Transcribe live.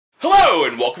Hello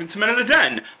and welcome to Men in the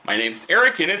Den. My name's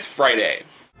Eric and it's Friday.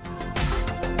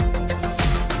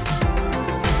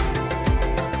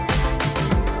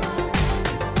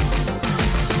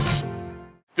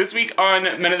 This week on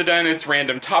Men in the Den, it's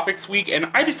Random Topics Week, and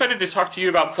I decided to talk to you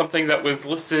about something that was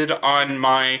listed on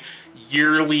my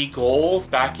yearly goals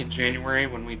back in January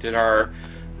when we did our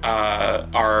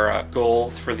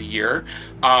goals for the year.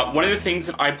 One of the things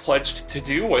that I pledged to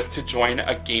do was to join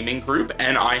a gaming group,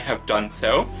 and I have done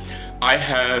so. I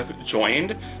have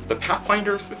joined the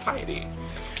Pathfinder Society.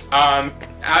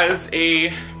 As a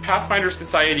Pathfinder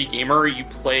Society gamer, you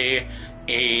play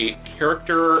a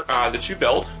character that you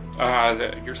build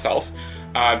yourself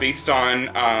based on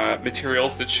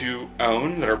materials that you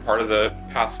own that are part of the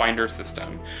Pathfinder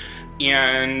system.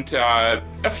 And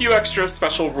a few extra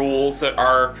special rules that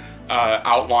are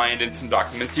outlined in some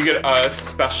documents. You get a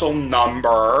special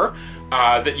number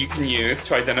that you can use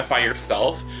to identify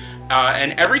yourself.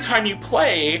 And every time you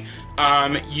play,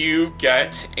 you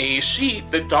get a sheet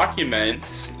that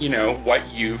documents,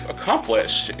 what you've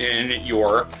accomplished in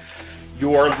your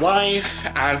life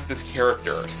as this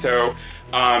character. So,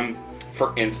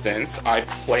 for instance, I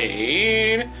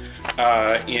played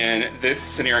in this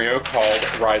scenario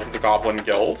called Rise of the Goblin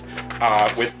Guild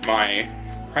with my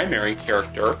primary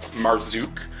character,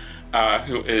 Marzook,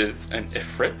 who is an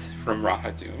Ifrit from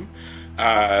Rahadum,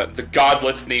 the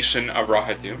godless nation of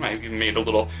Rahadum. I even made a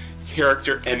little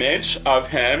character image of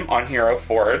him on Hero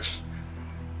Forge.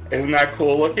 Isn't that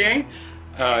cool looking?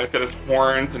 He's got his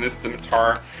horns and his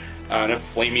scimitar and a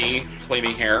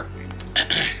flamey hair.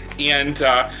 And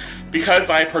because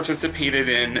I participated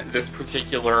in this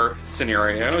particular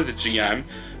scenario, the GM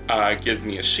gives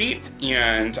me a sheet,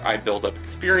 and I build up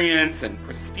experience and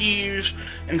prestige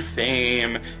and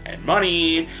fame and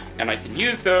money, and I can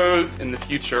use those in the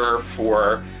future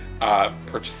for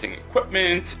purchasing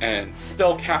equipment and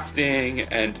spell casting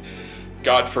and,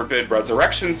 God forbid,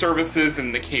 resurrection services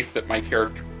in the case that my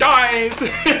character dies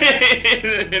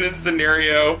in a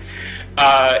scenario.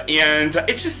 And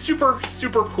it's just super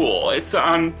cool. It's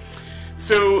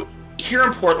so here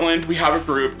in Portland we have a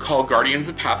group called Guardians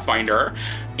of Pathfinder,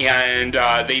 and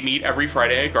they meet every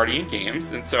Friday at Guardian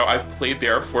Games, and so I've played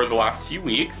there for the last few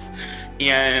weeks,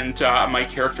 and my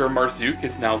character Marzook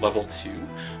is now level 2.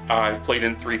 I've played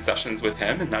in 3 sessions with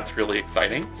him, and that's really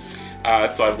exciting.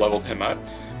 So I've leveled him up,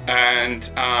 and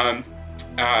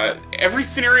every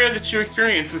scenario that you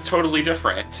experience is totally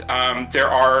different. There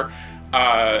are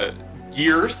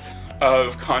years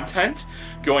of content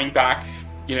going back,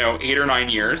 8 or 9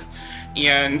 years,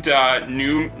 and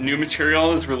new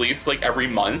material is released like every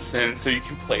month, and so you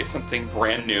can play something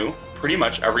brand new pretty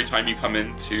much every time you come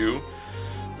into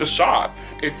the shop.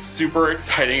 It's super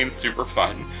exciting and super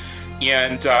fun,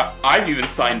 and I've even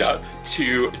signed up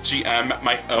to GM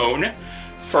my own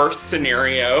first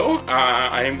scenario.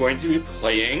 I am going to be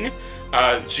playing,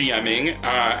 GMing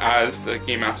as a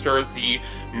game master, the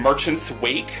Merchant's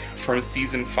Wake from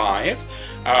Season 5.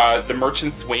 The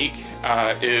Merchant's Wake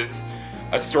is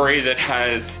a story that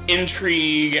has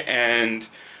intrigue and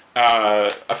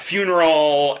a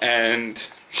funeral,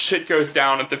 and shit goes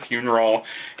down at the funeral,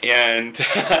 and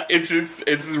it's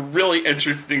a really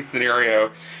interesting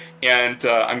scenario, and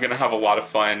I'm gonna have a lot of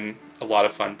fun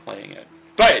playing it.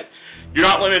 But you're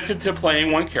not limited to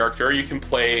playing one character. You can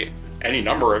play any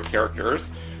number of characters,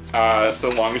 so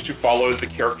long as you follow the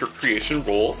character creation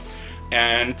rules.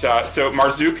 And so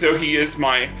Marzook, though he is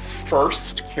my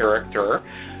first character,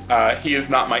 he is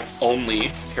not my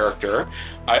only character.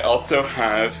 I also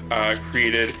have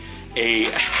created a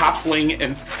halfling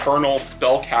infernal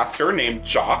spellcaster named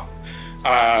Joth,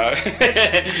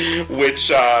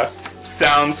 which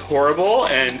sounds horrible,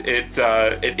 and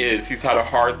it is. He's had a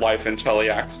hard life in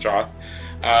Cheliax, Joth.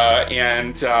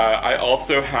 And I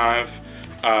also have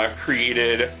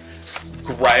created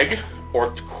Greg,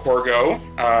 or Korgo,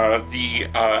 the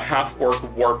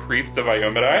half-orc war priest of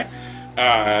Iomadai.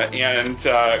 And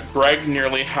Greg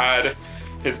nearly had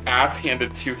his ass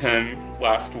handed to him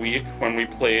last week when we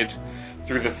played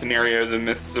through the scenario The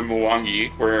Mists of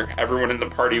Mwangi, where everyone in the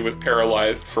party was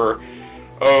paralyzed for,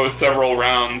 several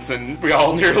rounds, and we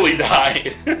all nearly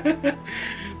died.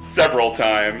 Several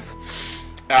times.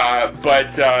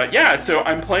 Yeah, so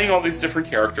I'm playing all these different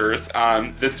characters.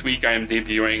 This week I am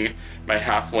debuting my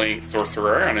halfling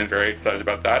sorcerer, and I'm very excited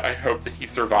about that. I hope that he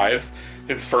survives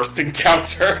his first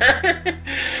encounter.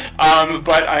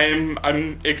 But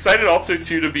I'm excited also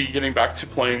too to be getting back to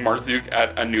playing Marzook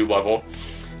at a new level.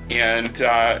 And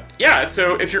yeah,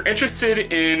 so if you're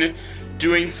interested in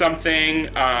doing something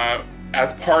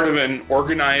as part of an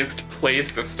organized play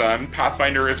system,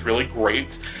 Pathfinder is really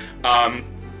great.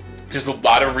 There's a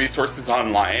lot of resources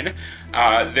online.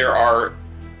 There are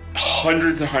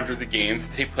hundreds and hundreds of games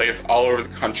that take place all over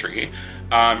the country.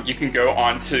 You can go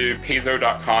on to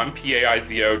paizo.com,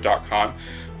 Paizo.com,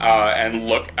 and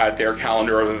look at their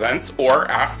calendar of events, or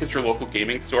ask at your local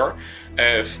gaming store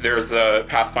if there's a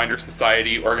Pathfinder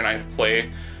Society organized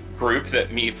play group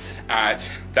that meets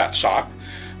at that shop.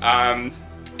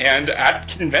 And at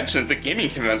conventions, at gaming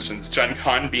conventions, Gen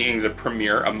Con being the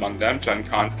premier among them. Gen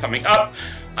Con's coming up.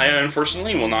 I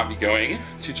unfortunately will not be going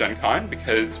to Gen Con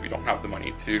because we don't have the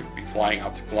money to be flying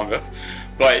out to Columbus.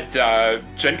 But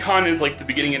Gen Con is like the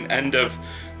beginning and end of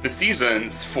the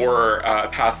seasons for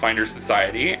Pathfinder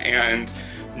Society, and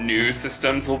new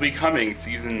systems will be coming.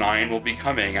 Season 9 will be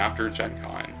coming after Gen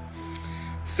Con.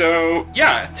 So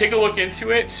yeah, take a look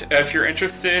into it if you're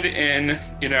interested in,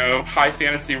 you know, high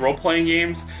fantasy role-playing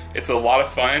games. It's a lot of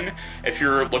fun. If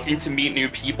you're looking to meet new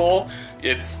people,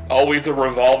 it's always a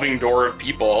revolving door of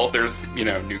people. There's, you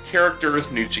know, new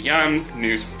characters, new GMs,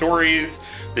 new stories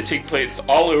that take place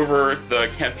all over the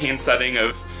campaign setting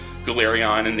of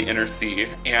Galerion and the Inner Sea,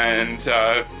 and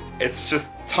it's just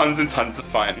tons and tons of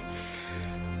fun.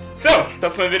 So,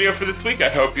 that's my video for this week. I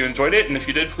hope you enjoyed it, and if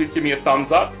you did, please give me a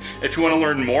thumbs up. If you want to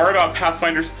learn more about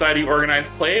Pathfinder Society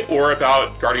Organized Play, or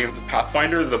about Guardians of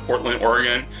Pathfinder, the Portland,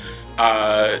 Oregon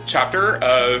chapter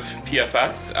of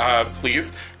PFS,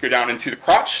 please go down into the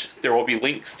crotch. There will be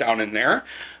links down in there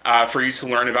for you to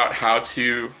learn about how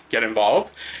to get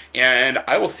involved. And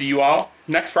I will see you all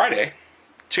next Friday.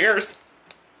 Cheers!